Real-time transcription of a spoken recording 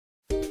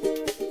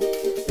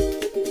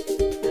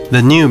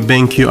The new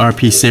BenQ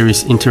RP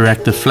series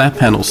interactive flat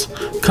panels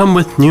come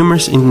with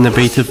numerous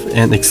innovative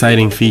and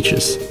exciting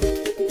features.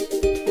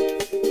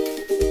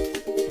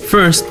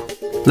 First,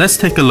 let's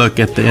take a look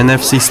at the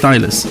NFC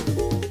stylus.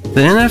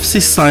 The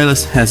NFC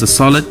stylus has a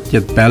solid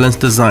yet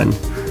balanced design,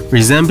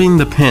 resembling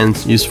the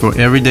pens used for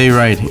everyday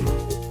writing.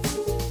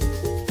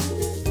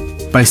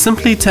 By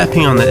simply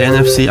tapping on the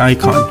NFC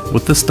icon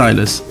with the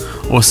stylus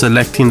or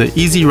selecting the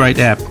Easy Write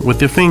app with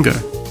your finger,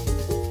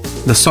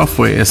 the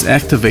software is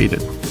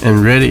activated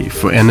and ready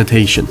for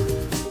annotation.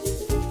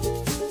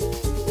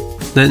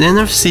 The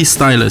NFC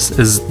stylus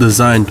is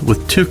designed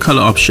with two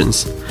color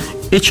options.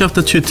 Each of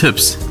the two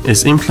tips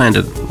is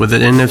implanted with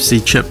an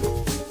NFC chip.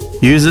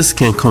 Users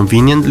can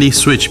conveniently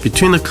switch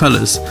between the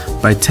colors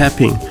by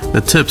tapping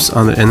the tips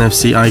on the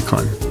NFC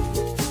icon.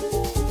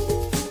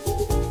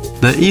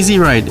 The Easy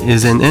Write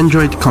is an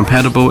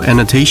Android-compatible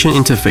annotation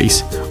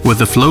interface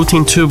with a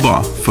floating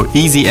toolbar for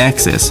easy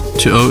access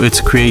to all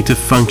its creative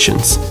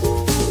functions.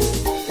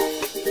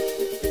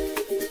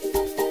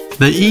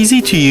 The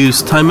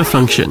easy-to-use timer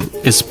function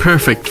is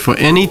perfect for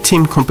any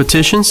team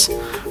competitions,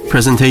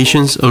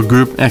 presentations, or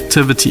group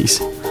activities.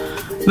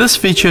 This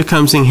feature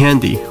comes in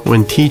handy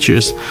when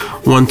teachers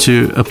want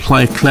to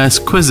apply class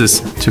quizzes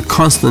to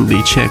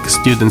constantly check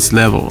students'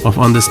 level of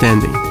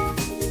understanding.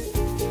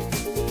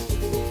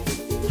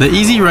 The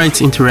Easy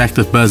Write's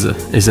interactive buzzer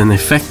is an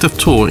effective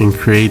tool in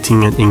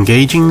creating an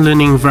engaging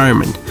learning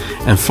environment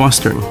and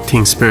fostering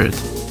team spirit.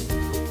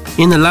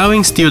 In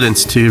allowing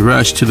students to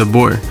rush to the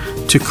board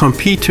to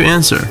compete to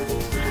answer,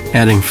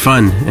 adding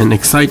fun and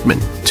excitement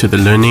to the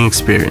learning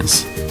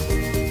experience.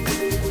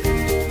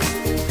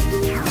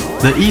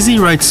 The Easy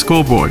Write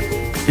scoreboard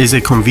is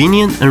a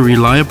convenient and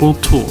reliable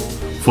tool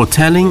for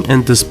tallying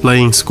and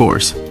displaying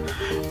scores.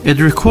 It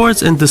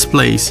records and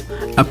displays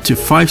up to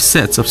 5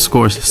 sets of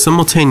scores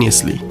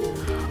simultaneously,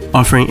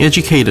 offering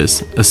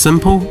educators a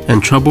simple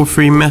and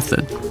trouble-free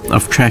method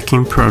of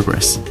tracking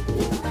progress.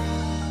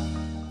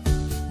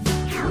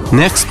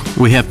 Next,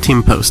 we have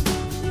Team Post.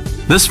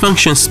 This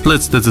function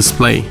splits the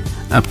display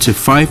up to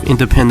 5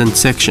 independent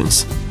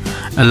sections,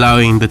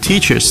 allowing the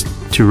teachers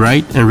to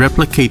write and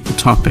replicate the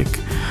topic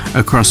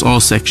across all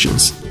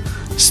sections.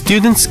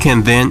 Students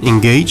can then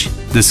engage,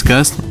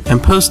 discuss,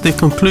 and post their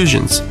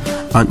conclusions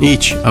on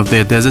each of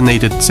their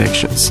designated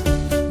sections.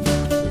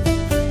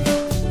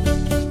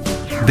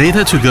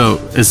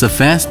 Data2Go is a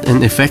fast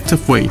and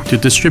effective way to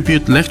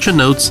distribute lecture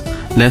notes,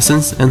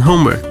 lessons, and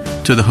homework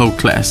to the whole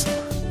class.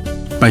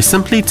 By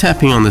simply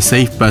tapping on the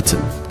Save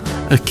button,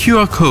 a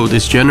QR code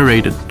is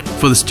generated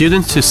for the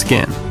students to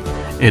scan.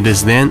 It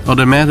is then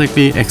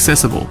automatically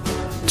accessible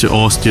to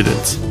all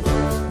students.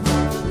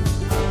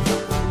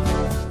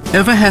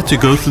 Ever had to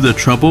go through the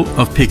trouble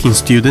of picking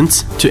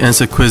students to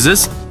answer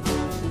quizzes?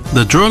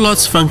 The Draw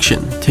Lots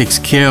function takes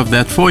care of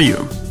that for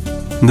you.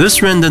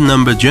 This random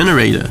number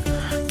generator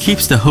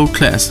keeps the whole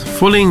class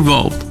fully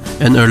involved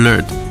and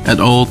alert at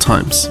all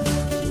times.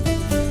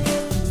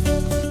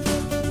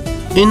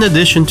 In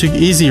addition to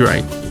Easy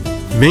Write,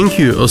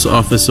 BenQ also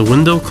offers a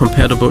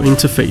window-compatible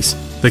interface,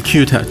 the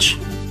Q-Touch.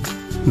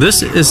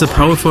 This is a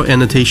powerful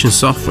annotation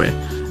software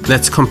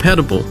that's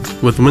compatible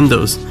with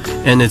Windows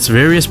and its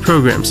various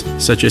programs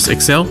such as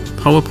Excel,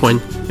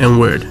 PowerPoint, and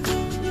Word.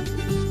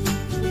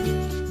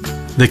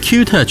 The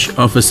Q-Touch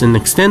offers an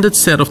extended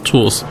set of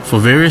tools for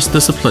various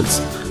disciplines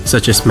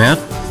such as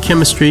math,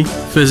 chemistry,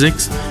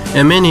 physics,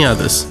 and many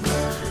others.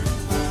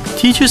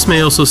 Teachers may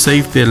also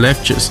save their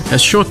lectures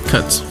as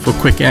shortcuts for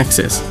quick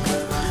access.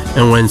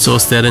 And when it's all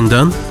said and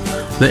done,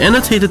 the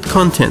annotated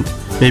content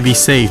may be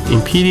saved in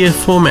PDF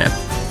format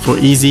for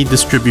easy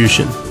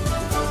distribution.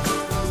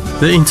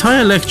 The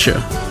entire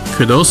lecture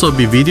could also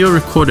be video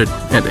recorded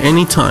at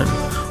any time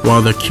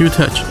while the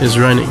Q-Touch is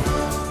running.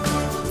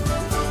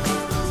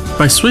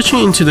 By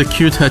switching into the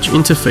Q-Touch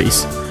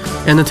interface,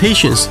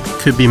 annotations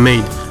could be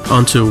made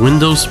onto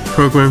Windows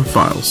program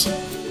files.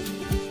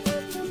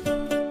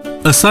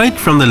 Aside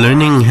from the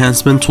learning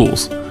enhancement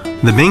tools,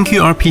 the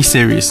BenQ RP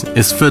series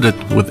is fitted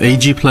with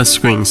AG+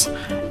 screens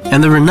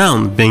and the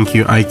renowned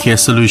BenQ Eye Care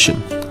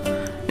solution.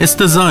 It's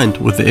designed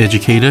with the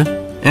educator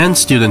and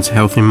student's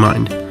health in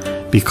mind,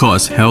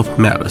 because health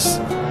matters.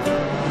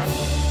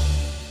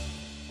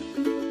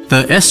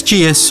 The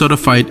SGS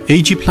certified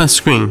AG+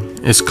 screen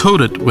is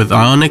coated with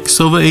ionic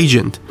silver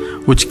agent,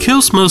 which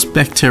kills most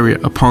bacteria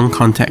upon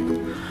contact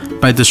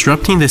by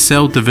disrupting the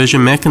cell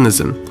division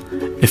mechanism,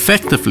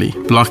 effectively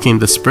blocking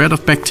the spread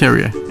of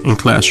bacteria in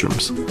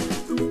classrooms.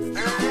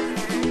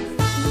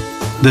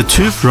 The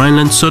Tooth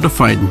Rhineland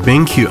certified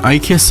BenQ Eye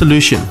Care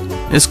solution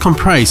is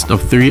comprised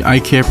of 3 eye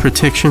care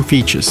protection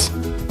features,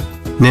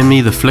 namely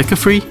the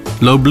flicker-free,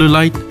 low blue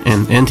light,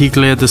 and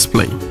anti-glare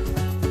display.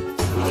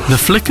 The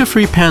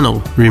flicker-free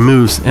panel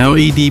removes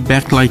LED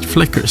backlight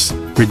flickers,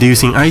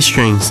 reducing eye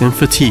strains and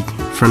fatigue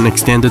from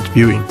extended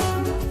viewing.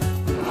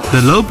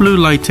 The low blue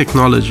light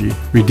technology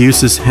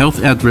reduces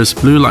health adverse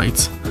blue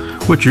lights,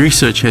 which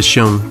research has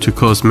shown to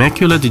cause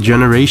macular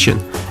degeneration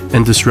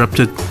and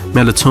disrupted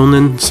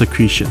melatonin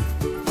secretion.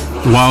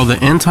 While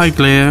the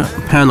anti-glare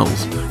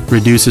panels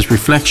reduces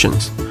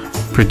reflections,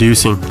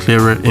 producing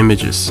clearer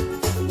images.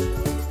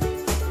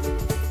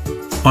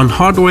 On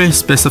hardware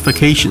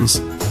specifications,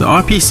 the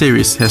RP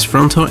series has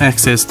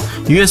frontal-accessed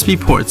USB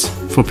ports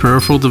for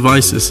peripheral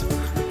devices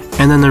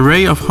and an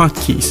array of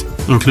hotkeys,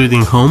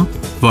 including home,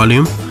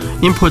 volume,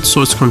 input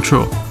source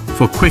control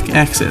for quick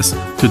access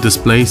to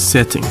display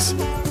settings.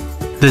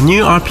 The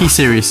new RP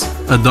series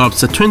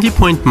adopts a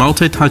 20-point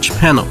multi-touch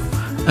panel,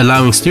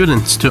 allowing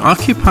students to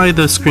occupy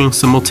the screen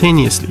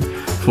simultaneously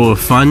for a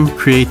fun,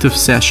 creative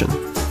session.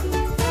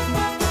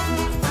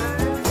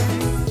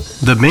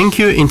 The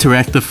BenQ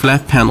Interactive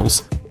Flat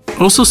Panels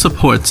also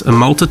supports a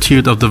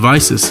multitude of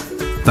devices,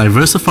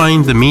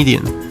 diversifying the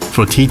medium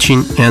for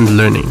teaching and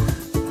learning.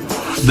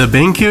 The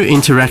BenQ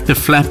Interactive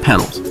Flat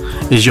Panel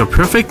is your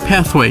perfect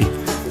pathway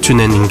to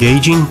an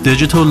engaging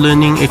digital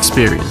learning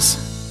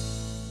experience.